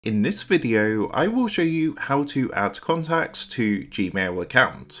In this video, I will show you how to add contacts to Gmail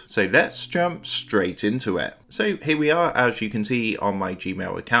account. So let's jump straight into it. So here we are, as you can see on my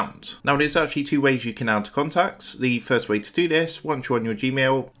Gmail account. Now there's actually two ways you can add contacts. The first way to do this, once you're on your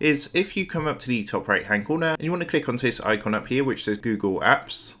Gmail, is if you come up to the top right hand corner and you want to click onto this icon up here which says Google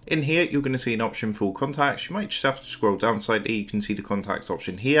Apps. In here you're going to see an option for contacts. You might just have to scroll down slightly. You can see the contacts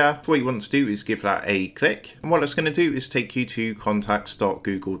option here. So what you want to do is give that a click, and what it's going to do is take you to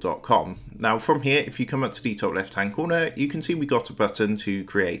contacts.google.com. Now from here, if you come up to the top left hand corner, you can see we got a button to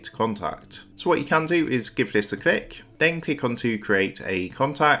create contact. So what you can do is give this a click, then click on to create a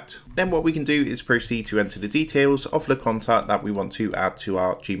contact. Then what we can do is proceed to enter the details of the contact that we want to add to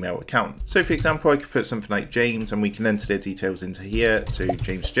our Gmail account. So for example, I could put something like James and we can enter their details into here. So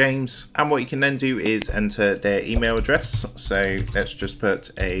James. And what you can then do is enter their email address. So let's just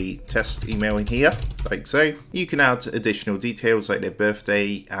put a test email in here, like so. You can add additional details like their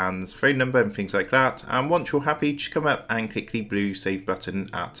birthday and phone number and things like that. And once you're happy, just come up and click the blue save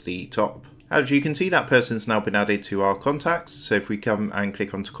button at the top. As you can see, that person's now been added to our contacts. So if we come and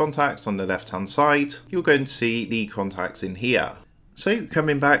click onto contacts on the left hand side, you're going to see the contacts in here. So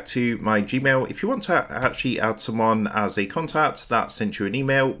coming back to my Gmail, if you want to actually add someone as a contact that sent you an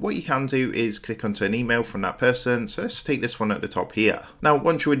email, what you can do is click onto an email from that person. So let's take this one at the top here. Now,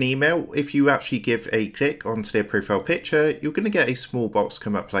 once you're in the email, if you actually give a click onto their profile picture, you're going to get a small box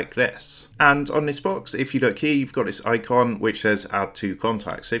come up like this. And on this box, if you look here, you've got this icon which says add to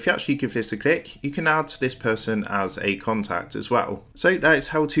contacts. So if you actually give this a click, you can add this person as a contact as well. So that is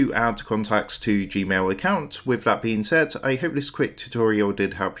how to add contacts to Gmail account. With that being said, I hope this quick tutorial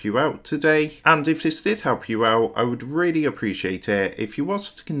did help you out today, and if this did help you out, I would really appreciate it if you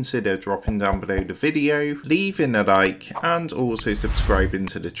was to consider dropping down below the video, leaving a like, and also subscribing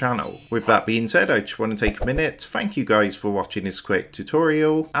to the channel. With that being said, I just want to take a minute, thank you guys for watching this quick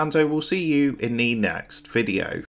tutorial, and I will see you in the next video.